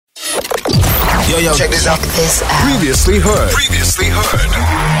Yo, check this out. Previously heard.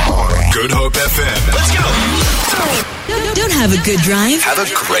 Good Hope FM. Let's go. Don't have a good drive. Have a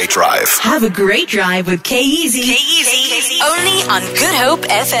great drive. Have a great drive with K-Easy. Only on Good Hope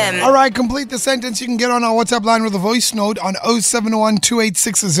FM. All right, complete the sentence. You can get on our WhatsApp line with a voice note on 071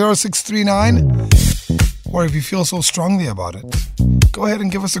 286 0639. Or if you feel so strongly about it, go ahead and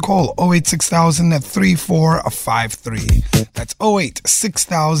give us a call. 086,000 at 3453. That's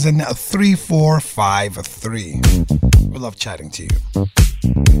 086,000 at 3453. We love chatting to you.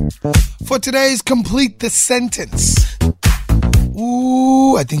 For today's Complete the Sentence.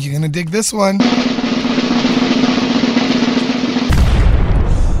 Ooh, I think you're going to dig this one.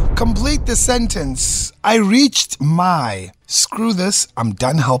 Complete the sentence. I reached my screw this, I'm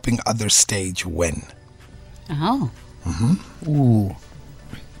done helping others stage when. Oh. Mm-hmm. Ooh.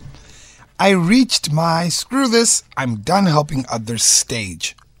 I reached my screw this, I'm done helping others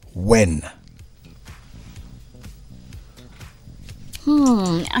stage when.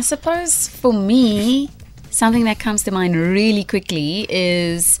 I suppose for me, something that comes to mind really quickly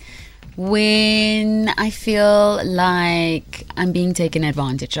is when I feel like I'm being taken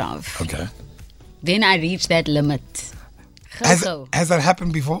advantage of. Okay. Then I reach that limit. Has that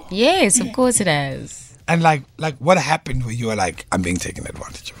happened before? Yes, of course it has. And like what happened where you were like, I'm being taken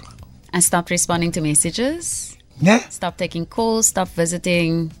advantage of? I stopped responding to messages. Yeah. Stopped taking calls. Stopped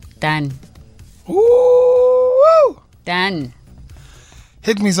visiting. Done. Ooh. Done.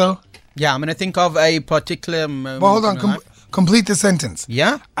 Hit me, so. Yeah, I'm going to think of a particular moment. Well, hold on. Complete the sentence.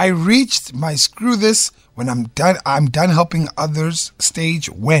 Yeah? I reached my screw this when I'm done helping others stage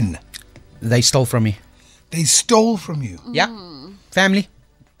when. They stole from me. They stole from you. Yeah. Family.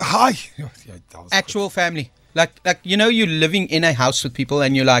 Hi. Actual family. Like you're living in a house with people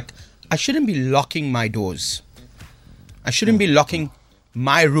and you're like, I shouldn't be locking my doors. I shouldn't be locking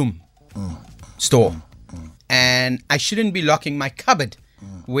my room store. And I shouldn't be locking my cupboard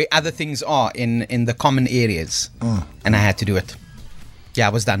where other things are in the common areas. And I had to do it. Yeah, I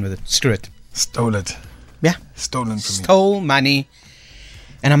was done with it. Screw it. Stole it. Yeah. Stolen from me. Stole money.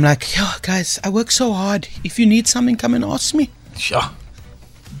 And I'm like, yo, guys, I work so hard. If you need something, come and ask me. Sure.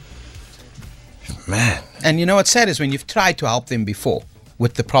 Man. And you know what's sad is when you've tried to help them before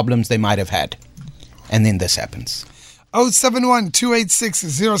with the problems they might have had. And then this happens. 071 286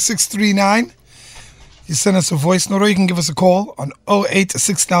 0639. You send us a voice note or you can give us a call on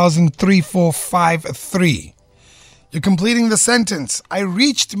 086,000 3453. You're completing the sentence. I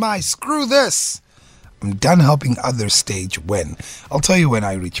reached my screw this. I'm done helping others stage when. I'll tell you when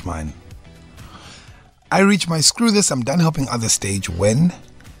I reach mine. I reach my screw this. I'm done helping others stage when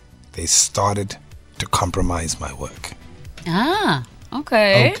they started to compromise my work. Ah,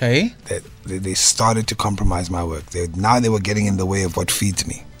 okay. Okay. They started to compromise my work. Now they were getting in the way of what feeds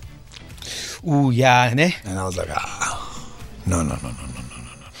me. Ooh, yeah, ne? And I was like, no.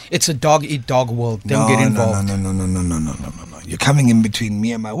 It's a dog-eat-dog world. Don't get involved. No. You're coming in between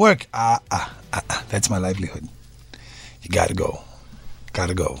me and my work. That's my livelihood. You gotta go.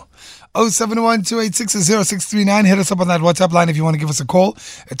 071 286 0639. Hit us up on that WhatsApp line if you want to give us a call.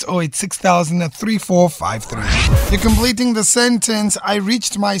 It's 086,000 at 3453. You're completing the sentence. I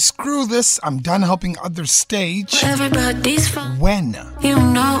reached my screw this. I'm done helping others stage. Everybody's fine. When? You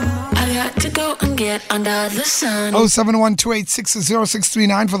know, I got to go and get under the sun. 071 286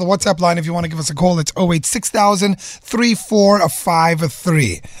 0639 for the WhatsApp line if you want to give us a call. It's 086,000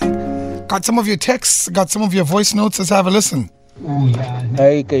 3453. Got some of your texts, got some of your voice notes. Let's have a listen.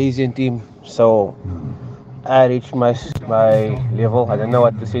 Hey, K-Easy and team. So, I reached my level. I don't know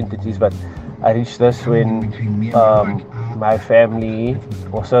what the sentence is, but I reached this when my family,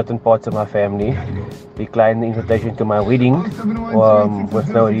 or certain parts of my family, declined the invitation to my wedding with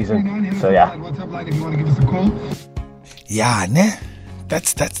no reason. So, yeah. Yeah, ne?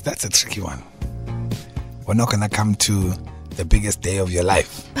 That's a tricky one. We're not gonna come to the biggest day of your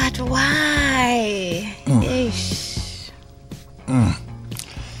life. But why? Ish.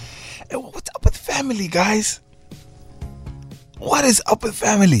 What's up with family, guys? What is up with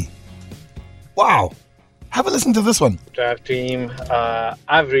family? Wow. Have a listen to this one. Drive team.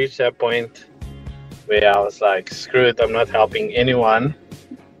 I've reached that point where I was like, screw it, I'm not helping anyone.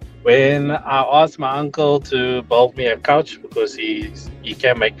 When I asked my uncle to build me a couch because he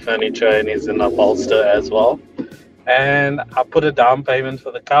can make furniture and he's an upholsterer as well. And I put a down payment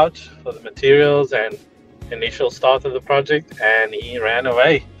for the couch, for the materials and initial start of the project, and he ran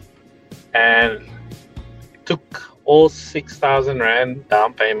away and took all 6,000 Rand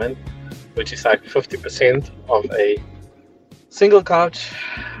down payment, which is like 50% of a single couch,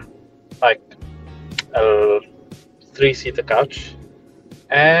 like a 3-seater couch,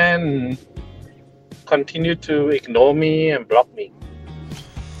 and continue to ignore me and block me.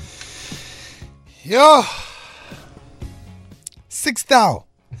 Yo, 6,000.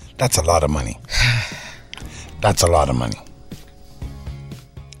 That's a lot of money. That's a lot of money.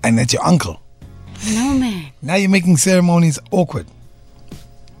 And that's your uncle. No, man. Now you're making ceremonies awkward.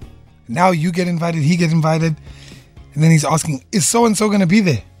 Now you get invited, he get invited, and then he's asking, is so-and-so going to be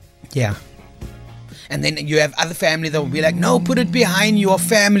there? Yeah. And then you have other family that will be like, no, put it behind your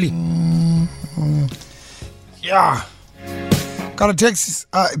family. Yeah. Got a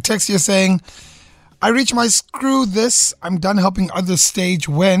text here saying, I reached my screw this. I'm done helping others stage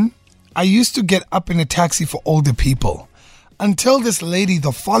when I used to get up in a taxi for older people. Until this lady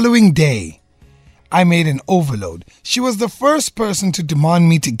the following day, I made an overload. She was the first person to demand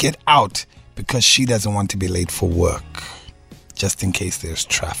me to get out because she doesn't want to be late for work, just in case there's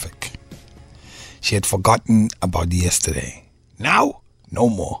traffic. She had forgotten about yesterday. Now, no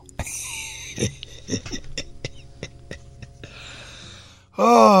more.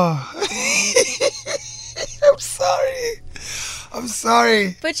 Oh, I'm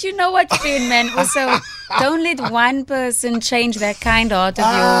sorry. But you know what, Finn, man? Also, don't let one person change that kind heart of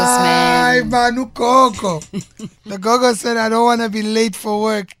yours, man. Manu Coco. The Gogo said, I don't want to be late for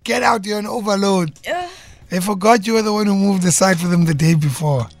work. Get out, you're an overload. They forgot you were the one who moved aside for them the day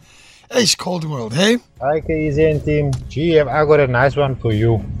before. It's cold world, hey? Hi, KZ and team. Gee, I got a nice one for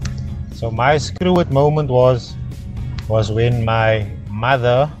you. So my screw it moment was when my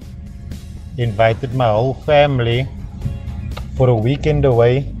mother invited my whole family for a weekend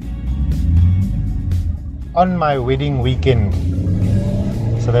away on my wedding weekend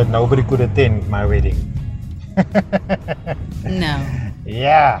so that nobody could attend my wedding. No.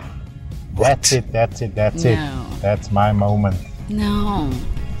 Yeah. What? That's it. No. That's my moment. No.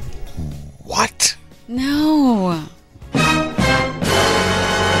 What? No.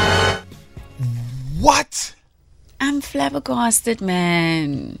 What? I'm flabbergasted,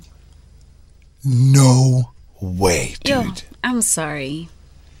 man. No way, dude. Yo, I'm sorry.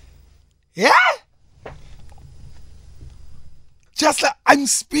 Yeah? Just like, I'm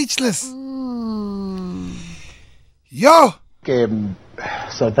speechless. Yo!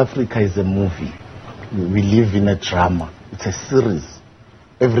 South Africa is a movie. We live in a drama. It's a series.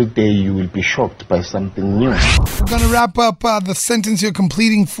 Every day you will be shocked by something new. We're going to wrap up the sentence you're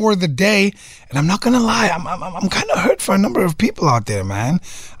completing for the day. And I'm not going to lie, I'm kind of hurt for a number of people out there, man.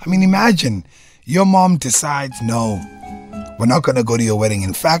 I mean, imagine your mom decides, no, we're not going to go to your wedding.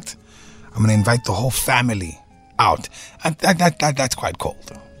 In fact, I'm going to invite the whole family out. And that's quite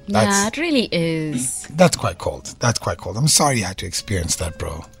cold. Yeah, it really is. That's quite cold. I'm sorry you had to experience that,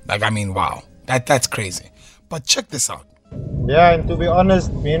 bro. Like, I mean, wow. That's crazy. But check this out. Yeah, and to be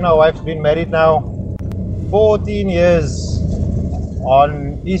honest, me and my wife's been married now 14 years.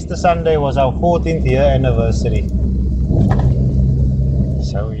 On Easter Sunday was our 14th year anniversary.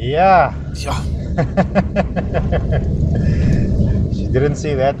 So yeah. She didn't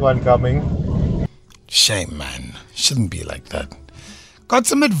see that one coming. Shame, man. Shouldn't be like that. Got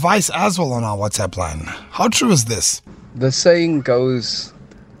some advice as well on our WhatsApp line. How true is this? The saying goes,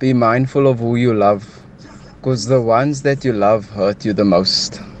 be mindful of who you love, because the ones that you love hurt you the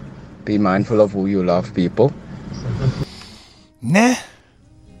most. Be mindful of who you love, people. Nah.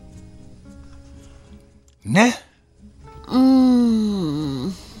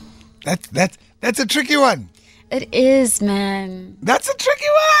 That's a tricky one. It is, man. That's a tricky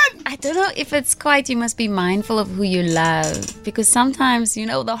one. I don't know if it's quite you must be mindful of who you love, because sometimes,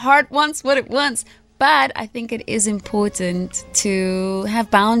 the heart wants what it wants. But I think it is important to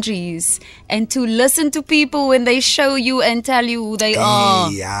have boundaries and to listen to people when they show you and tell you who they are.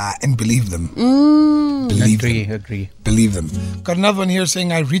 Yeah, and believe them. Agree. Believe them. Got another one here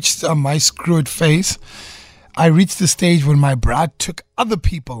saying, I reached my screwed phase. I reached the stage when my brat took other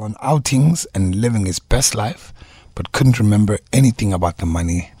people on outings and living his best life, but couldn't remember anything about the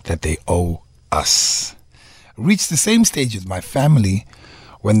money that they owe us. Reached the same stage with my family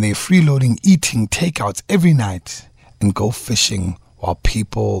when they're freeloading, eating takeouts every night and go fishing while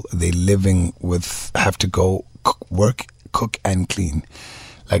people they living with have to go work, cook and clean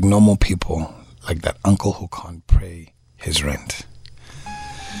like normal people, like that uncle who can't pay his rent.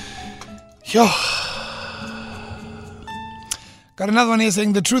 Yo. Got another one here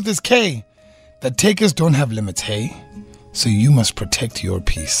saying, the truth is K, that takers don't have limits, hey? So you must protect your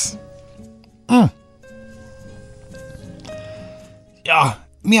peace. Yeah.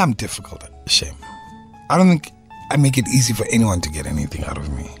 Me, I'm difficult. Shame. I don't think I make it easy for anyone to get anything out of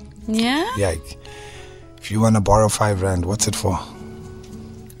me. Yeah? Yeah. If you want to borrow 5 rand, what's it for?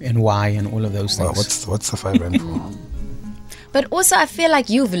 And why and all of those things. Well, what's the 5 rand for? But also, I feel like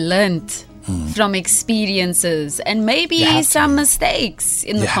you've learned from experiences and maybe some mistakes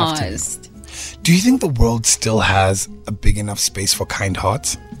in the past. Do you think the world still has a big enough space for kind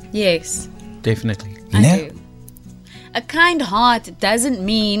hearts? Yes. Definitely. I do. A kind heart doesn't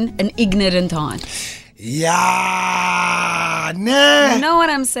mean an ignorant heart. Yeah, nah. You know what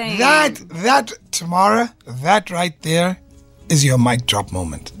I'm saying? That, Tamara, that right there is your mic drop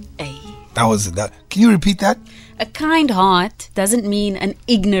moment. Hey. That was that. Can you repeat that? A kind heart doesn't mean an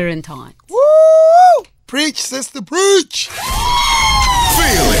ignorant heart. Woo! Preach, sister, preach!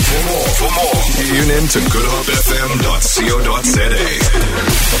 Feel it. For more, tune in to goodhopefm.co.za.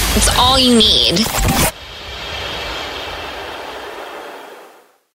 It's all you need.